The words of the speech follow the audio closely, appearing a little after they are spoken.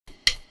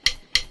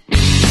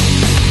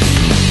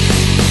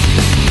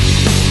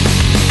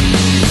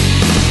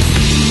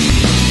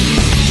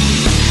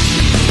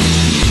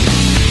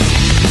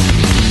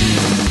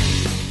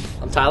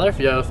Tyler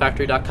for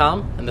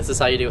Yoyofactory.com, and this is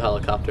how you do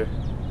helicopter.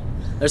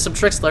 There's some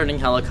tricks learning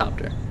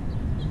helicopter.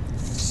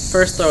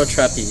 First, throw a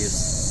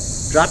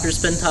trapeze. Drop your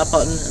spin top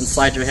button and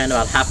slide your hand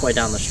about halfway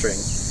down the string.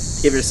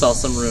 Give yourself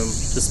some room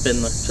to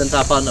spin the spin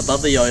top button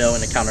above the yo-yo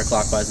in a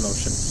counterclockwise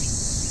motion.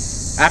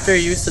 After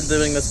you're used to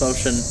doing this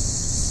motion,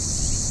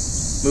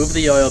 move the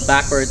yo-yo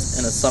backwards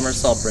in a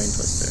somersault brain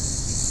twister.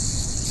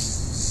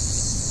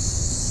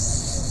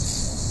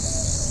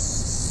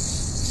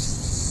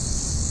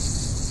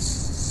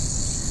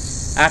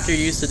 After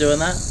you're used to doing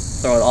that,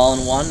 throw it all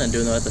in one and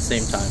do them at the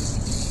same time.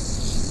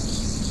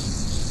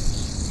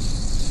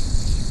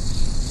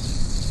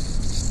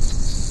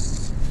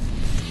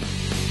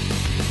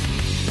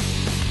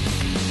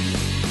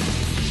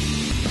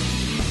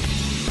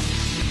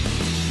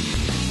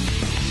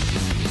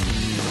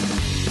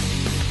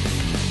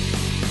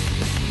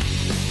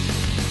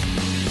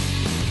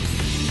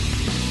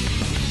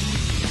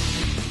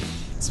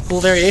 Some cool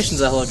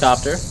variations of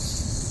helicopter. The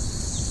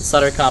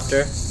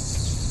Suttercopter,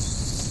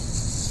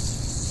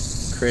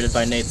 created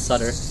by Nate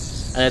Sutter,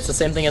 and it's the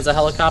same thing as a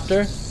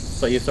helicopter,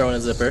 but you throw in a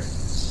zipper.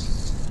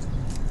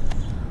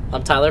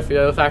 I'm Tyler for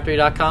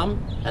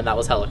Yoyofactory.com, and that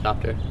was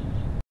Helicopter.